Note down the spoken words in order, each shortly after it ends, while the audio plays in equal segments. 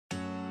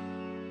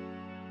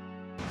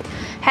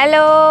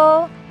Hello,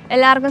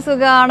 എല്ലാവർക്കും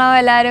സുഖമാണോ?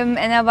 എല്ലാവരും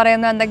എന്നാ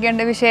പറയുന്നു?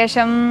 എന്തൊക്കെയുണ്ട്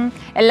വിശേഷം?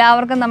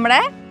 എല്ലാവർക്കും നമ്മുടെ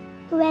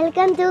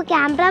welcome to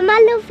Canberra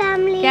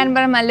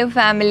Mallu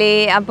family.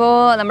 അപ്പോൾ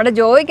നമ്മുടെ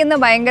ജോയ്ക്ക് ഇന്ന്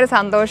ഭയങ്കര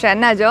സന്തോഷം.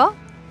 എന്നാ ജോ?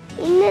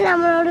 ഇന്ന്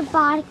നമ്മളോട്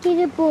പാർക്കിൽ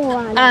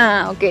പോവാണ്.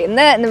 ഓക്കെ.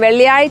 ഇന്ന്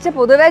വെള്ളിയാഴ്ച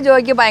പൊതുവെ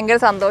ജോയ്ക്ക് ഭയങ്കര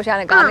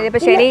സന്തോഷമാണ്. കാരണം ഇപ്പൊ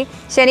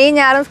ശനിയും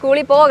ഞായറും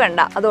സ്കൂളിൽ പോകണ്ട,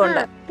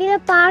 അതുകൊണ്ട്. പിന്നെ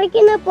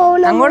പാർക്കിന്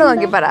പോകണം. അങ്ങോട്ട്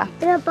നോക്കി പറ.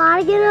 പിന്നെ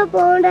പാർക്കിന്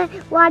പോകേണ്ട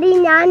വഴി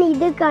ഞാൻ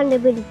ഇത്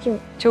കണ്ടുപിടിച്ചു.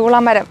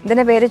 ചൂളമരം.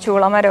 ഇതിന്റെ പേര്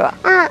ചൂളമരവാ.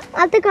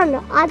 അത്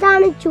കണ്ടോ,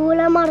 അതാണ്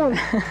ചൂളമരം.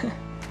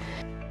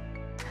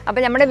 അപ്പൊ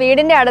നമ്മുടെ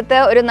വീടിന്റെ അടുത്ത്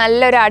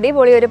നല്ലൊരു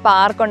അടിപൊളി ഒരു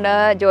പാർക്കുണ്ട്.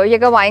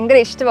 ജോയിക്കൊക്കെ ഭയങ്കര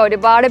ഇഷ്ടമാണ്.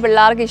 ഒരുപാട്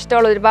പിള്ളേർക്ക്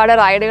ഇഷ്ടമുള്ള ഒരുപാട്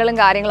റൈഡുകളും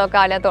കാര്യങ്ങളൊക്കെ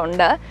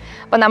അതിനകത്തുണ്ട്.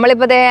 അപ്പൊ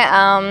നമ്മളിപ്പോഴത്തെ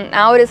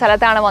ആ ഒരു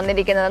സ്ഥലത്താണ്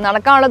വന്നിരിക്കുന്നത്.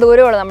 നടക്കാനുള്ള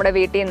ദൂരമുള്ളൂ നമ്മുടെ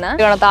വീട്ടിൽ നിന്ന്.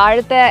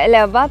 താഴത്തെ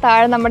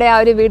താഴെ നമ്മുടെ ആ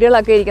ഒരു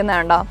വീടുകളൊക്കെ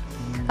ഇരിക്കുന്നതുണ്ടോ?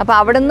 അപ്പൊ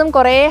അവിടെ നിന്നും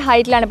കുറെ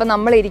ഹൈറ്റിലാണ് ഇപ്പൊ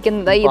നമ്മൾ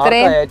ഇരിക്കുന്നത്.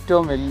 ഇത്രയും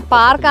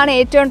പാർക്കാണ്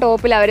ഏറ്റവും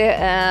ടോപ്പിൽ അവര്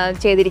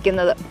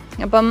ചെയ്തിരിക്കുന്നത്.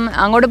 അപ്പം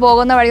അങ്ങോട്ട്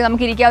പോകുന്ന വഴി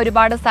നമുക്ക് ഇരിക്കാൻ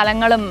ഒരുപാട്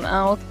സ്ഥലങ്ങളും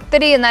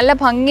ഒത്തിരി നല്ല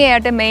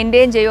ഭംഗിയായിട്ട്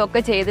മെയിൻറ്റെയിൻ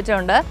ചെയ്യുകയൊക്കെ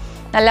ചെയ്തിട്ടുണ്ട്.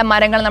 നല്ല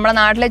മരങ്ങൾ, നമ്മുടെ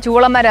നാട്ടിലെ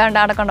ചൂളമരം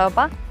കണ്ടോ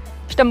അപ്പ?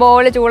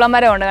 ഇഷ്ടംപോലെ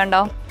ചൂളമരം ഉണ്ട്, കണ്ടോ?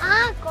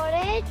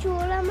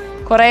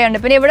 കുറേ ഉണ്ട്.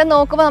 പിന്നെ ഇവിടെ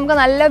നോക്കുമ്പോൾ നമുക്ക്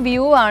നല്ല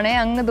വ്യൂ ആണ്.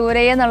 അങ്ങ്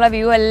ദൂരെ എന്നുള്ള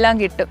വ്യൂ എല്ലാം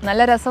കിട്ടും.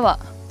 നല്ല രസമാ.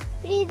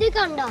 ഇത്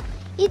കണ്ടോ,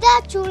 ഇതാ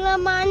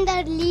ചൂളമരത്തിന്റെ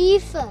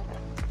ലീഫ്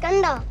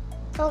കണ്ടോ?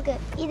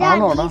 ഇതാ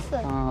ലീഫ്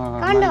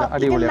കണ്ടോ?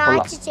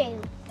 മാച്ച് ചെയ്യും.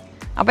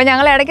 അപ്പൊ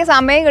ഞങ്ങൾ ഇടയ്ക്ക്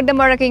സമയം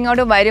കിട്ടുമ്പോഴൊക്കെ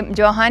ഇങ്ങോട്ട് വരും.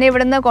 ജോഹാനെ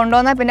ഇവിടുന്ന്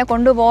കൊണ്ടുവന്നാൽ പിന്നെ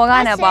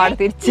കൊണ്ടുപോകാനാ പാട്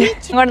തിരിച്ച്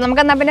ഇങ്ങോട്ട്.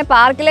 നമുക്ക് എന്നാ പിന്നെ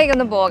പാർക്കിലേക്ക്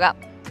ഒന്ന് പോകാം.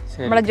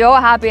 നമ്മുടെ ജോ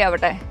ഹാപ്പി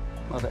ആവട്ടെ.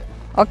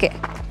 ഓക്കെ.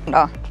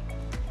 ഉണ്ടോ?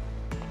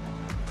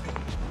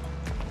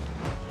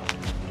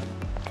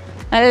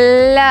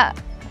 നല്ല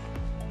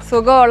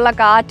സുഖമുള്ള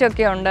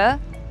കാറ്റൊക്കെ ഉണ്ട്.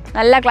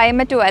 നല്ല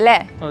ക്ലൈമറ്റും അല്ലേ?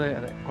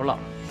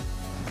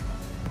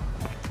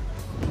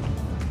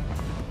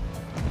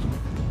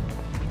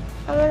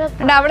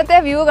 അവിടുത്തെ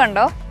വ്യൂ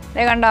കണ്ടോ?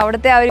 കണ്ടോ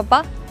അവിടുത്തെ ആ ഒരു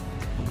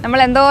നമ്മൾ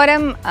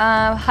എന്തോരം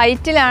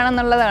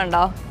ഹൈറ്റിലാണെന്നുള്ളത്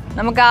കണ്ടോ?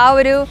 നമുക്ക് ആ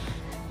ഒരു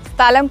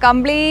സ്ഥലം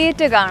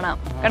കംപ്ലീറ്റ് കാണാം.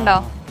 കണ്ടോ?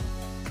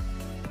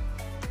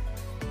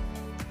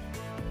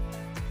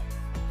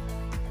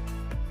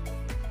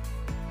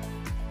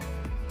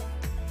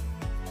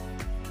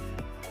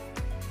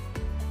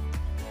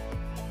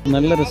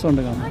 നല്ല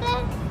രസമുണ്ട് കാണാൻ.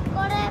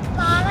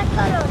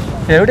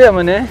 എവിടെയാ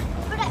മോനെ?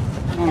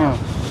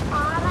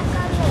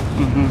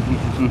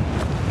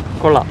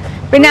 കൊള്ളാം.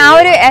 പിന്നെ ആ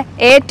ഒരു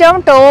ഏറ്റവും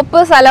ടോപ്പ്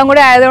സ്ഥലം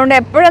കൂടെ ആയതുകൊണ്ട്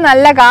എപ്പോഴും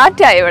നല്ല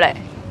കാറ്റായി ഇവിടെ.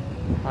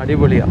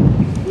 അടിപൊളിയാ.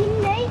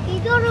 പിന്നെ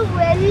ഇതൊരു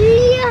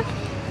വലിയ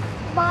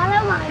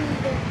പാലമാണ്.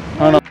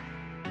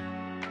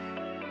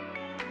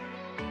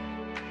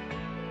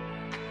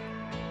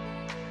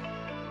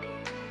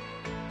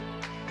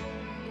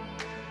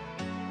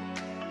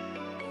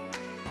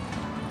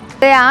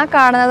 ആ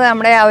കാണുന്നത്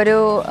നമ്മുടെ ആ ഒരു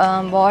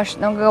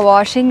നമുക്ക്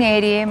വാഷിംഗ്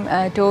ഏരിയയും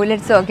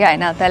ടോയ്ലറ്റ്സും ഒക്കെ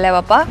അതിനകത്തല്ലേ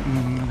പപ്പ?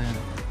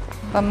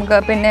 അപ്പം നമുക്ക്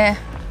പിന്നെ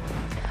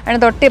അതിന്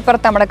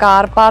തൊട്ടിപ്പുറത്ത് നമ്മുടെ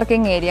കാർ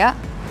പാർക്കിംഗ് ഏരിയ.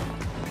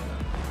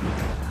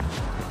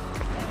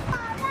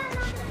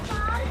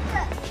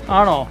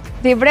 ആണോ?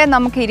 ഇവിടെ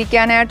നമുക്ക്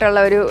ഇരിക്കാനായിട്ടുള്ള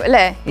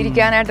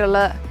ഇരിക്കാനായിട്ടുള്ള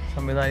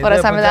കുറെ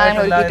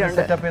സംവിധാനങ്ങൾ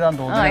ഒരുക്കിയിട്ടുണ്ട്.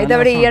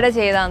 ഇതവിടെ ഈയിടെ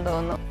ചെയ്താന്ന്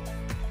തോന്നുന്നു.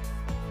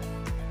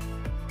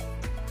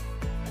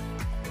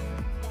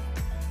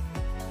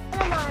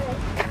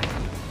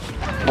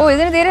 ഓ,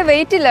 ഇതിന് തീരെ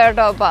വെയിറ്റ് ഇല്ല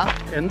കേട്ടോ അപ്പ.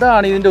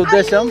 എന്താണ് ഇതിന്റെ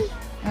ഉദ്ദേശം?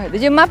 ഇത്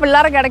ചുമ്മാ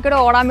പിള്ളേർക്ക് ഇടയ്ക്കൂടെ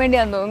ഓടാൻ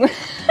വേണ്ടിയാന്ന് തോന്നുന്നു.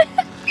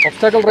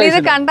 ഇത്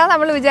കണ്ടാ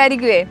നമ്മൾ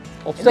വിചാരിക്കുവേ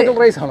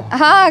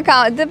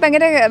ഇത്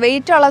ഭയങ്കര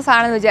വെയിറ്റ് ഉള്ള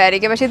സാധനം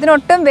വിചാരിക്കും. പക്ഷെ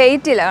ഇതിനൊട്ടും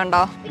വെയിറ്റ് ഇല്ല.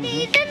 കണ്ടോ?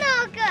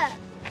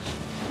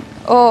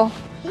 ഓ,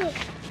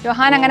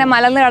 ജോഹാൻ അങ്ങനെ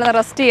മലന്ന് കിടന്ന്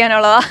റെസ്റ്റ്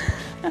ചെയ്യാനുള്ളതാ.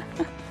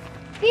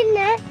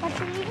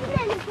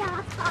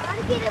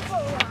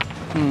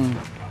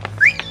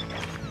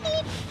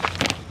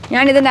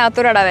 ഞാൻ ഇതിന്റെ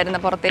അകത്തൂടാ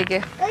വരുന്നത് പുറത്തേക്ക്.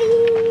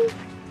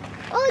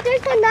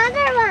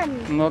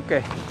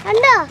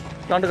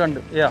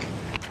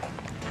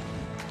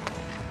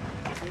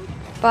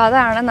 അപ്പൊ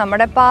അതാണ്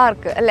നമ്മുടെ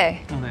പാർക്ക് അല്ലേ?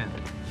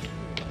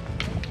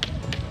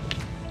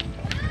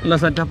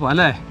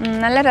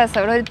 നല്ല രസം.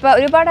 ഇവിടെ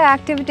ഒരുപാട്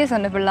ആക്ടിവിറ്റീസ്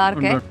ഉണ്ട്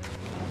പിള്ളേർക്ക്.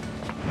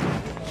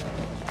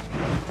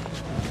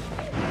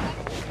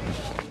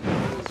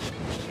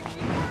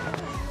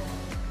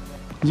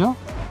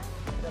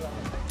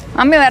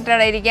 മമ്മി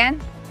വരട്ടെ ഇരിക്കാൻ.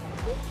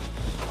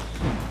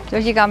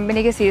 ചോദിച്ചു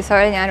കമ്പനിക്ക്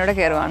സീസോയിൽ ഞാനിവിടെ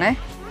കയറുവാണേ.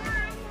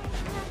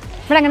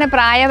 ഇവിടെ അങ്ങനെ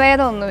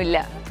പ്രായഭേദം ഒന്നുമില്ല.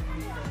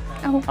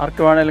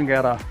 ആർക്ക് വേണേലും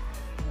കേറാ.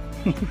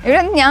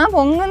 ഇവിടെ ഞാൻ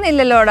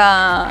പൊങ്ങുന്നില്ലല്ലോടാ.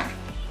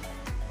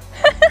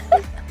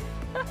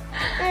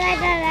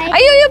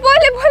 അയ്യോ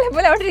പോലെ പോലെ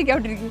പോലെ അവിടെ ഇരിക്കും,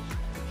 അവിടെ ഇരിക്കും.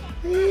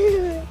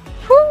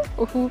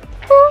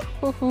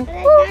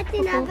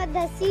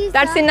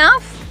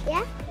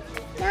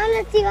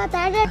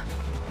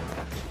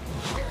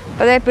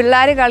 അതെ,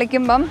 പിള്ളേര്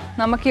കളിക്കുമ്പം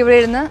നമുക്ക് ഇവിടെ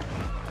ഇരുന്ന്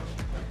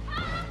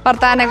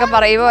വർത്താനൊക്കെ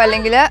പറയുവോ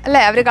അല്ലെങ്കിൽ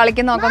അല്ലേ അവര്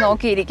കളിക്കുന്നൊക്കെ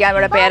നോക്കിയിരിക്കാം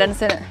ഇവിടെ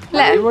പേരൻസിന്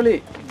അല്ലേ?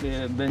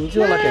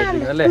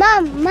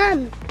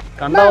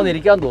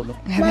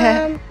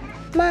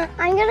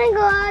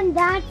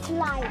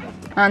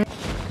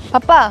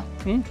 പപ്പ,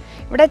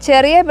 ഇവിടെ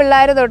ചെറിയ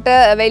പിള്ളേർ തൊട്ട്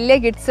വലിയ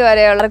കിഡ്സ്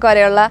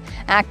വരെയുള്ള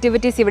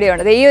ആക്ടിവിറ്റീസ്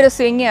ഇവിടെയുണ്ട്. ഈ ഒരു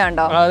സ്വിങ്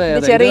ഉണ്ടോ,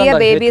 ചെറിയ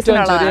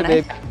ബേബീസിനുള്ളതാണ്.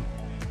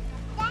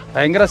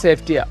 ഭയങ്കര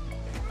സേഫ്റ്റിയാ.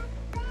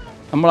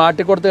 നമ്മൾ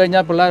ആട്ടിക്കൊടുത്തു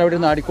കഴിഞ്ഞാൽ പിള്ളേർ അവിടെ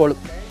നിന്ന് ആടിക്കോളും.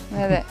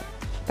 അതെ.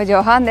 ഇപ്പൊ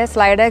ജോഹാന്റെ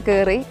സ്ലൈഡേ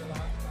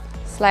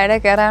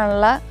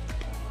കയറാനുള്ള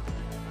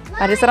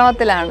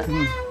പരിശ്രമത്തിലാണ്.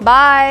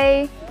 By.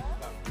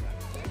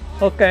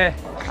 Okay.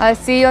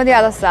 See you on the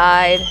other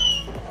side.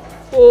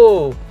 ഓ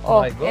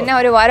എന്നെ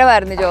ഒരു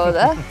വരവായിരുന്നു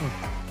ജോത്.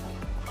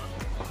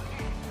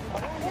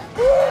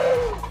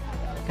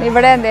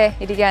 ഇവിടെ എന്തേ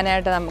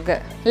ഇരിക്കാനായിട്ട് നമുക്ക്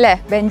അല്ലേ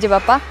ബെഞ്ച്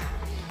പപ്പ.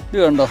 ഇത്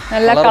കണ്ടോ,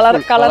 നല്ല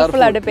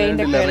കളർഫുൾ ആയിട്ട്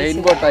പെയിന്റ് ഒക്കെ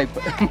റെയിൻബോ ടൈപ്പ്.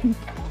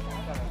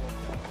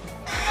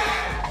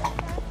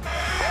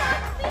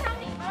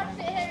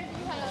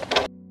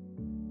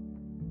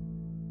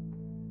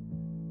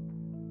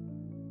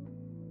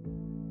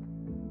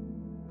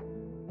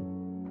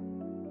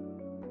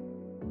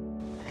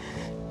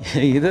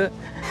 ഇത്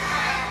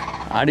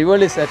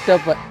അടിപൊളി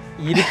സെറ്റപ്പ്.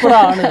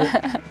 ഇരിപ്പിടാണ്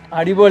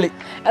അടിപൊളി.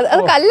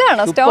 അത്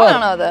കല്ലാണോ സ്റ്റോൺ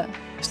ആണോ? അത്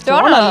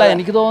സ്റ്റോൺ അല്ല,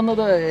 എനിക്ക്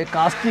തോന്നുന്നത്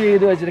കാസ്റ്റ്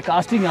ചെയ്ത് വെച്ചിട്ട്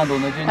കാസ്റ്റിംഗ് ആണെന്ന്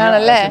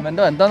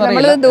തോന്നുന്നു.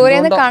 നമ്മള് ദൂരെ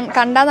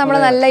കണ്ടാ നമ്മള്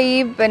നല്ല ഈ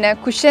പിന്നെ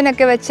കുഷൻ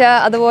ഒക്കെ വെച്ച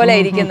അതുപോലെ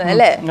ഇരിക്കുന്നത്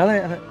അല്ലേ?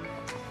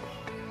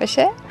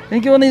 പക്ഷെ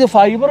എനിക്ക് തോന്നുന്നു ഇത്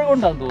ഫൈബർ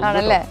കൊണ്ടാന്ന്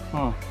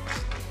തോന്നുന്നു.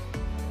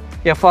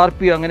 FRP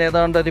അങ്ങനെ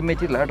ഏതാണ്ട് ഒരു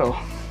മെറ്റീരിയൽ കേട്ടോ.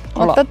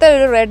 മൊത്തത്തിൽ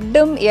ഒരു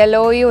റെഡും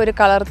യെലോയും ഒരു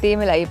കളർ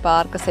തീമിലായി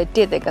പാർക്ക് സെറ്റ്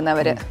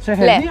ചെയ്തേക്കുന്നവര്.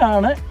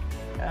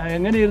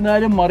 എങ്ങനെ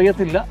ഇരുന്നാലും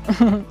മറിയത്തില്ല.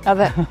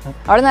 അതെ,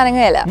 അവിടെ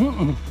നനങ്ങുകയല്ല.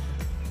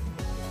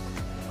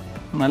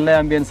 നല്ല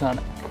ആംബിയൻസ്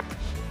ആണ്.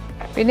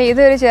 പിന്നെ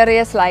ഇതൊരു ചെറിയ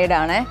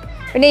സ്ലൈഡാണ്.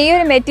 പിന്നെ ഈ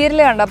ഒരു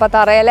മെറ്റീരിയൽ കണ്ടോ അപ്പൊ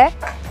തറയിലെ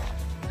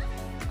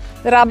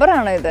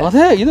റബ്ബറാണോ ഇത്?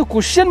 അതെ, ഇത്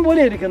കുഷ്യൻ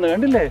പോലെ ഇരിക്കുന്നത്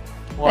കണ്ടില്ലേ?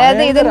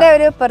 അതായത് ഇതിന്റെ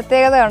ഒരു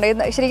പ്രത്യേകത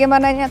ഉണ്ട്. ശരിക്കും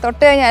പറഞ്ഞു കഴിഞ്ഞാൽ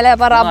തൊട്ട് കഴിഞ്ഞാൽ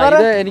അപ്പൊ റബ്ബർ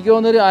എനിക്ക്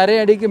തോന്നുന്നു ഒരു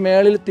അരയടിക്ക്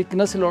മേളിൽ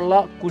തിക്നെസ്സിലുള്ള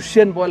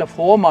കുഷ്യൻ പോലെ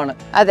ഫോം ആണ്.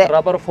 അതെ,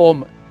 റബ്ബർ ഫോം.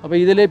 അപ്പൊ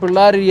ഇതിലെ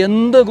പിള്ളേർ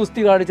എന്ത്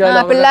ഗുസ്തി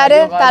കാണിച്ചാലും പിള്ളേര്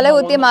തല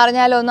കുത്തി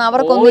മറിഞ്ഞാലും ഒന്നും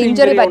അവർക്കൊന്നും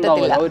ഇഞ്ചുറി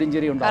പറ്റത്തില്ല.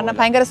 കാരണം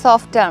ഭയങ്കര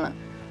സോഫ്റ്റ് ആണ്.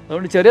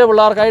 അതുകൊണ്ട് ചെറിയ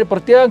പിള്ളേർക്കായി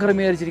പ്രത്യേകം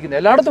ക്രമീകരിച്ചിരിക്കുന്നത്.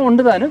 എല്ലായിടത്തും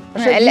ഉണ്ട് താനും.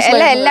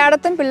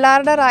 എല്ലായിടത്തും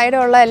പിള്ളേരുടെ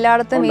റൈഡുള്ള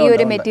എല്ലായിടത്തും ഈ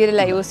ഒരു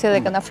മെറ്റീരിയലാണ് യൂസ്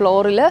ചെയ്തേക്കുന്ന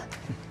ഫ്ലോറില്.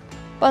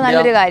 അപ്പൊ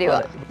നല്ലൊരു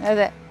കാര്യമാണ്.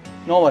 അതെ.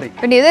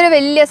 പിന്നെ ഇതൊരു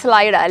വലിയ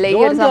സ്ലൈഡാ അല്ലേ ഈ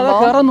ഒരു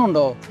സംഭവം?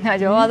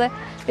 ജോ അതെ,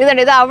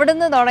 ഇതുണ്ട്. ഇത്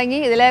അവിടുന്ന് തുടങ്ങി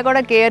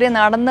ഇതിലേക്കൂടെ കേറി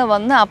നടന്ന്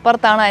വന്ന്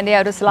അപ്പുറത്താണ് അതിന്റെ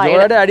ഒരു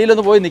സ്ലൈഡ്.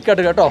 അടിയിലൊന്ന് പോയി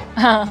നിക്കട്ടെ കേട്ടോ.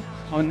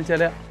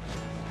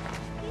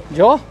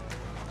 ജോ,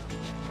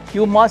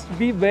 you must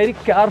be very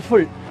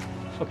careful.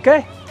 Okay?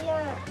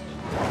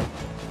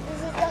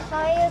 This is the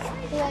highest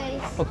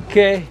place.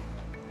 Okay.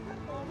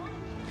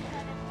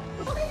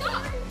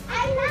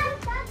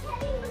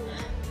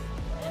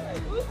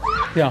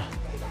 Yeah.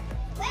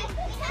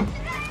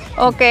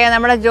 Okay,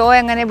 നമ്മുടെ ജോ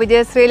എങ്ങനെ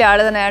വിജയശ്രീയിൽ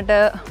ആളുതനായിട്ട്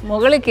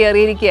മുകളിൽ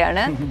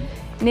കയറിയിരിക്കുകയാണ്.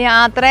 ഇനി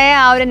അത്രയും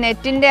ആ ഒരു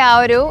നെറ്റിന്റെ ആ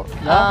ഒരു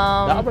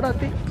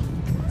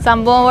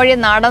സംഭവം വഴി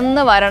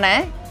നടന്ന് വരണേ.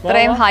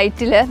 ഇത്രയും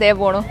ഹൈറ്റില് ദേ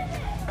പോണു.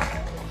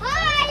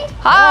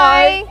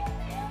 ഹായ്.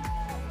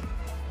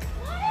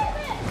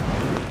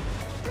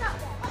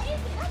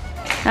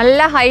 നല്ല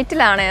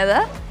ഹൈറ്റിലാണ് അത്.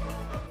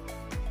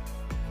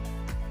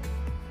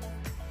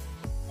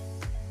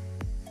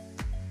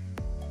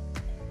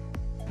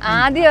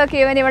 ആദ്യമൊക്കെ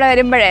ഇവൻ ഇവിടെ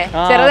വരുമ്പോഴേ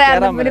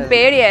ചെറുതായിരുന്നു, ഒരു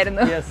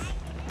പേടിയായിരുന്നു.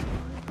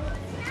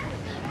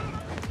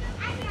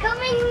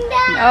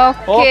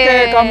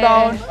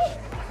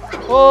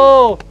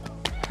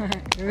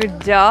 ഗുഡ്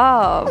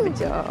ജോബ്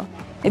ജോ.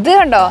 ഇത്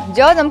കണ്ടോ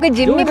ജോ, നമുക്ക്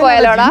ജിമ്മിൽ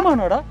പോയാലോടാ?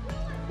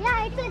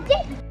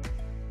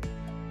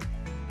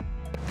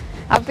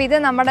 അപ്പൊ ഇത്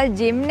നമ്മുടെ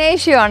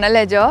ജിംനേഷ്യം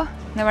ആണല്ലേ ജോ?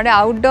 നമ്മുടെ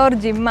ഔട്ട്ഡോർ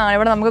ജിമ്മാണ്.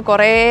 ഇവിടെ നമുക്ക്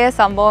കുറേ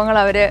സംഭവങ്ങൾ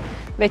അവര്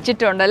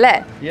വെച്ചിട്ടുണ്ടല്ലേ?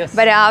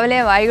 ഇപ്പൊ രാവിലെ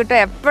വൈകിട്ടോ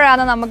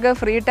എപ്പോഴാണ് നമുക്ക്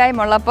ഫ്രീ ടൈം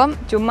ഉള്ളപ്പം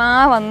ചുമ്മാ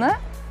വന്ന്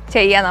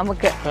ചെയ്യാം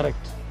നമുക്ക്.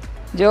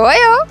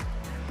 ജോയോ,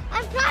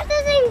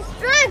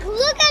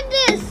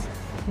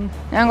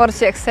 ഞാൻ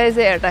കുറച്ച് എക്സസൈസ്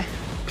ചെയ്യട്ടെ.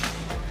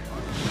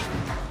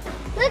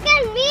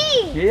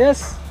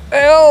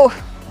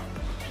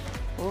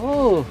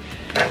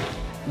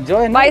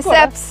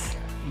 Biceps,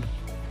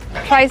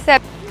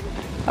 triceps.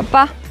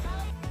 അപ്പാ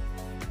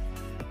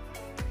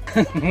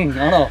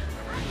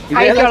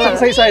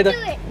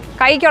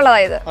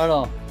കൈക്കുള്ളതായത്.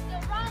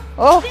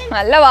 ഓ,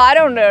 നല്ല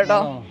ഭാരമുണ്ട് കേട്ടോ.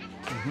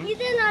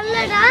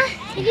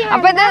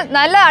 അപ്പൊ ഇത്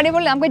നല്ല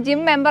അടിപൊളി. നമുക്ക് ജിം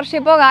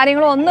മെമ്പർഷിപ്പോ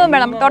കാര്യങ്ങളോ ഒന്നും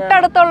വേണം.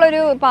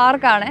 തൊട്ടടുത്തുള്ളൊരു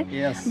പാർക്കാണ്.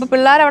 അപ്പൊ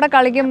പിള്ളേർ അവിടെ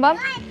കളിക്കുമ്പം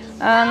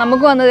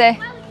നമുക്ക് വന്നതേ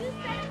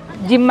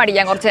ജിം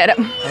അടിക്കാം കുറച്ചു നേരം.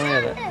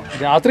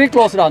 രാത്രി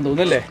ക്ലോസ്ഡ് ആണെന്ന്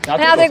തോന്നുന്നല്ലേ?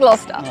 രാത്രി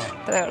ക്ലോസ്ഡ്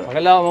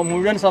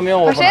മുഴുവൻ സമയം.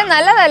 പക്ഷെ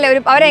നല്ലതല്ലേ,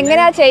 ഒരു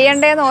അവരെങ്ങനെയാ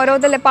ചെയ്യണ്ടേന്ന്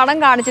ഓരോരുത്തരുടെ പടം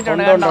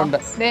കാണിച്ചിട്ടുണ്ട് കേട്ടോ.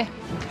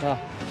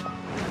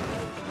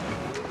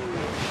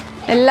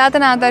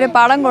 എല്ലാത്തിനകത്ത് ഒരു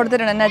പടം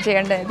കൊടുത്തിട്ടുണ്ട് എന്നാ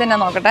ചെയ്യണ്ടേ. ഇതെന്നാ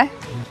നോക്കട്ടെ.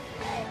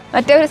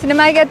 മറ്റേ ഒരു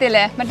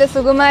സിനിമയ്ക്കകത്തില്ലേ മറ്റേ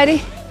സുകുമാരി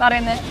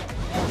പറയുന്നത്,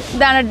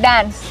 ഇതാണ്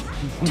dance.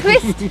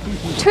 Twist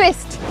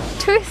twist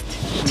twist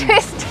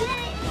twist.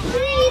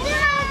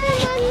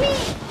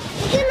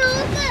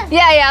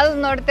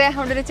 അതൊന്നും എടുത്തേ.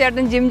 അവിടെ ഒരു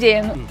ചേട്ടൻ ജിം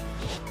ചെയ്യുന്നു.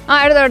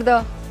 എടുത്തോ.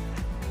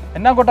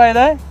 എന്നാ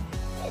കൊട്ടായത്?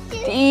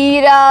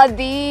 ധീരാ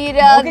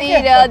ധീരാ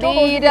ധീരാ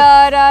ധീരാ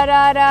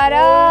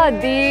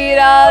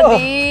ധീരാ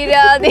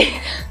ധീരാ ധീരാ.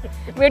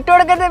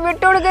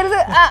 വിട്ടുകൊടുക്കരുത്.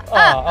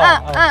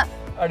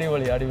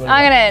 അടിപൊളി അടിപൊളി.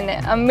 അങ്ങനെ തന്നെ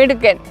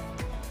മിടുക്കൻ.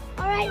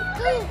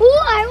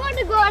 I want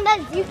to go on a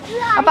zip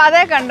line. അപ്പൊ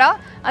അതേ കണ്ടോ,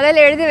 അതിൽ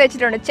എഴുതി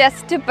വെച്ചിട്ടുണ്ട്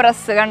ചെസ്റ്റ്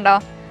പ്രസ് കണ്ടോ.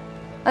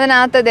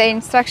 അതിനകത്ത്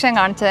ഇൻസ്ട്രക്ഷൻ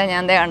കാണിച്ചത്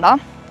ഞാൻ കണ്ടോ.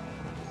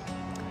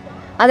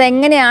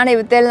 അതെങ്ങനെയാണ്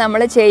ഇവിടത്തേൽ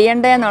നമ്മൾ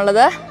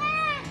ചെയ്യേണ്ടതെന്നുള്ളത്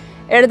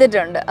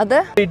എടുത്തിട്ടുണ്ട്. അത്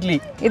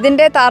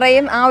ഇതിന്റെ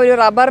തറയും ആ ഒരു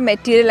റബ്ബർ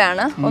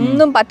മെറ്റീരിയലാണ്,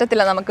 ഒന്നും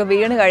പറ്റത്തില്ല നമുക്ക്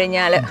വീണ്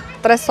കഴിഞ്ഞാൽ.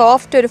 അത്ര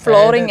സോഫ്റ്റ് ഒരു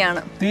ഫ്ലോറിംഗ്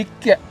ആണ്.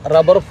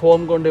 റബ്ബർ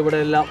ഫോം കൊണ്ട് ഇവിടെ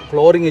എല്ലാം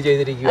ഫ്ലോറിംഗ്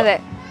ചെയ്തിരിക്കുക. അതെ,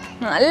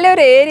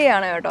 നല്ലൊരു ഏരിയ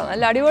ആണ് കേട്ടോ.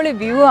 നല്ല അടിപൊളി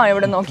വ്യൂ ആണ്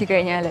ഇവിടെ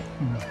നോക്കിക്കഴിഞ്ഞാൽ.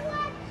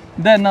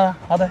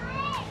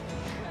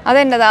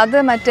 അതെന്നതാ, അത്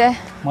മറ്റേ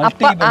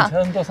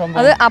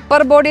അത്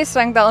അപ്പർ ബോഡി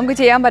സ്ട്രെങ്ത്. നമുക്ക്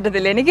ചെയ്യാൻ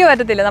പറ്റത്തില്ല, എനിക്ക്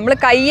പറ്റത്തില്ല. നമ്മൾ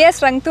കയ്യെ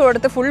സ്ട്രെങ്ത്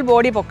കൊടുത്ത് ഫുൾ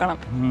ബോഡി പൊക്കണം.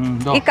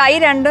 ഈ കൈ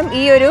രണ്ടും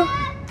ഈ ഒരു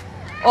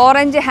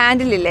ഓറഞ്ച്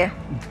ഹാൻഡിലില്ലേ,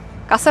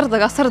 കസർത്ത്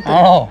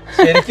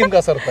ശരിക്കും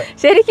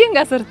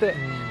കസർത്ത്.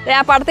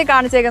 ഞാൻ പടത്തിൽ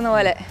കാണിച്ചേക്കുന്ന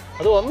പോലെ.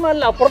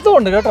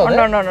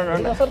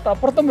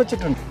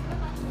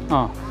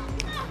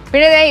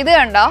 പിന്നെ ഇത്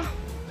കണ്ടോ,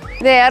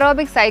 ഇത്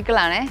എയറോബിക്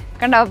സൈക്കിളാണേ.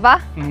 കണ്ടോ അപ്പാ?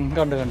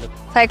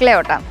 സൈക്കിളേ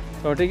ഓട്ടാം.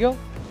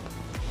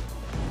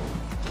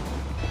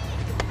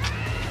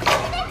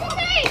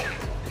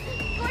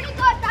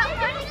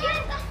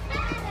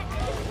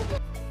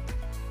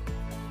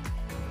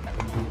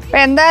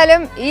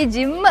 എന്തായാലും ഈ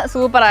ജിം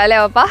സൂപ്പർ അല്ലേ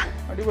പപ്പാ?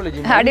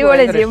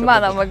 അടിപൊളി ജിമ്മാ.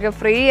 നമുക്ക്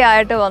ഫ്രീ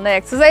ആയിട്ട് വന്ന്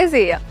എക്സസൈസ്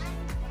ചെയ്യാം.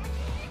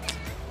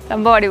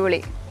 സംഭവം അടിപൊളി.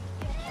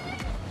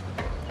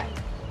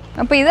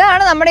 അപ്പൊ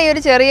ഇതാണ് നമ്മുടെ ഈ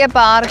ഒരു ചെറിയ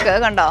പാർക്ക്.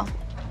 കണ്ടോ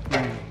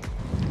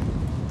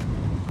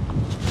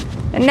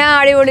എന്നാ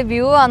അടിപൊളി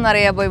വ്യൂ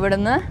ആണെന്നറിയാപ്പോ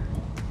ഇവിടുന്ന്.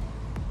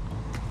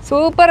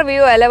 സൂപ്പർ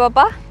വ്യൂ അല്ലേ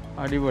പപ്പാ?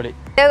 അടിപൊളി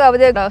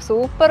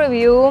സൂപ്പർ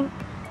വ്യൂവും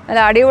നല്ല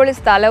അടിപൊളി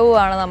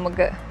സ്ഥലവുമാണ്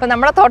നമുക്ക്. ഇപ്പൊ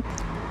നമ്മുടെ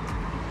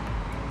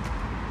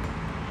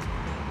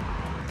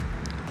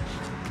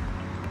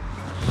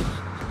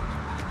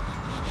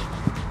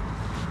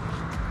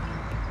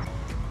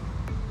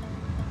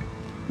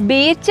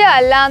ബീച്ച്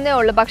അല്ലാന്നേ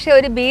ഉള്ളു, പക്ഷെ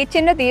ഒരു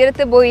ബീച്ചിന്റെ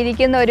തീരത്ത്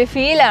പോയിരിക്കുന്ന ഒരു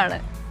ഫീലാണ്.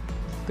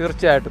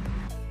 തീർച്ചയായിട്ടും.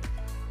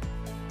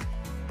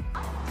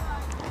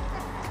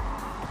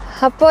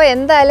 അപ്പോൾ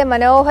എന്തായാലും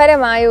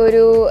മനോഹരമായ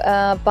ഒരു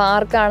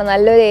പാർക്കാണ്,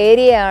 നല്ലൊരു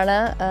ഏരിയ ആണ്.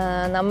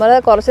 നമ്മൾ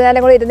കുറച്ചു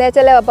നേരം കൂടി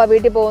ഇരുന്നേച്ചല്ലേ പപ്പ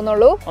വീട്ടിൽ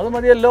പോകുന്നുള്ളൂ? അത്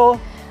മതിയല്ലോ.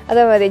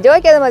 അത് മതി.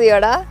 ജോയ്ക്ക് അത്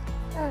മതിയോടാ?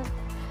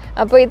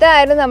 അപ്പോൾ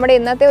ഇതായിരുന്നു നമ്മുടെ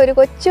ഇന്നത്തെ ഒരു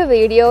കൊച്ചു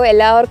വീഡിയോ.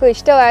 എല്ലാവർക്കും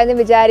ഇഷ്ടമായെന്ന്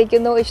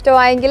വിചാരിക്കുന്നു.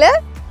 ഇഷ്ടമായെങ്കിൽ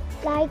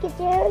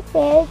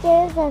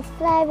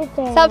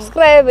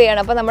സബ്സ്ക്രൈബ്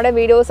ചെയ്യണം. അപ്പോൾ നമ്മുടെ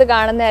വീഡിയോസ്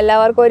കാണുന്ന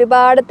എല്ലാവർക്കും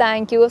ഒരുപാട്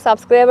താങ്ക് യു.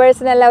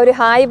 സബ്സ്ക്രൈബേഴ്സിനെല്ലാം ഒരു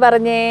ഹായ്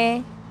പറഞ്ഞേ.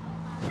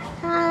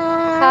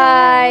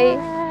 ഹായ്.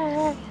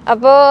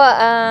 അപ്പോൾ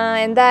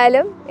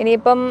എന്തായാലും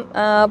ഇനിയിപ്പം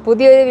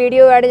പുതിയൊരു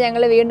വീഡിയോ ആയിട്ട്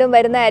ഞങ്ങൾ വീണ്ടും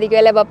വരുന്നതായിരിക്കും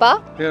അല്ലേ പപ്പ?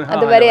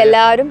 അതുവരെ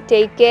എല്ലാവരും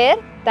take care.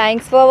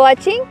 Thanks for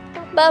watching.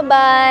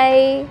 By.